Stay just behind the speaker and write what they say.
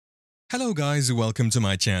Hello guys, welcome to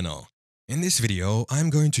my channel. In this video, I'm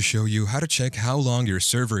going to show you how to check how long your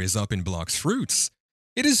server is up in Blox Fruits.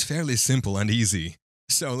 It is fairly simple and easy,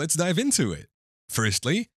 so let's dive into it.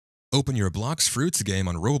 Firstly, open your Blox Fruits game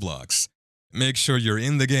on Roblox. Make sure you're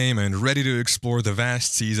in the game and ready to explore the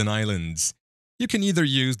vast seas and islands. You can either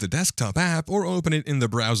use the desktop app or open it in the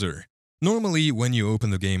browser. Normally, when you open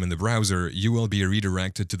the game in the browser, you will be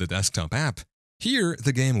redirected to the desktop app. Here,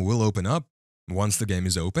 the game will open up. Once the game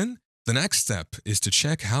is open, the next step is to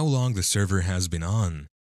check how long the server has been on.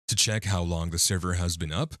 To check how long the server has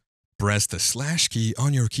been up, press the / key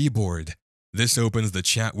on your keyboard. This opens the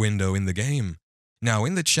chat window in the game. Now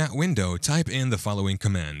in the chat window, type in the following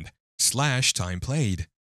command, /time played.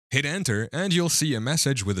 Hit enter and you'll see a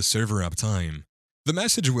message with the server uptime. The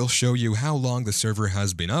message will show you how long the server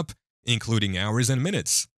has been up, including hours and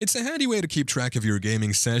minutes. It's a handy way to keep track of your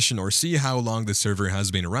gaming session or see how long the server has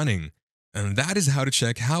been running. And that is how to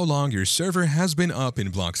check how long your server has been up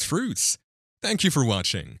in Blox Fruits. Thank you for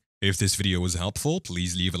watching. If this video was helpful,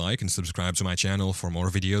 please leave a like and subscribe to my channel for more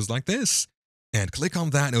videos like this. And click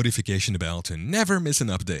on that notification bell to never miss an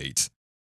update.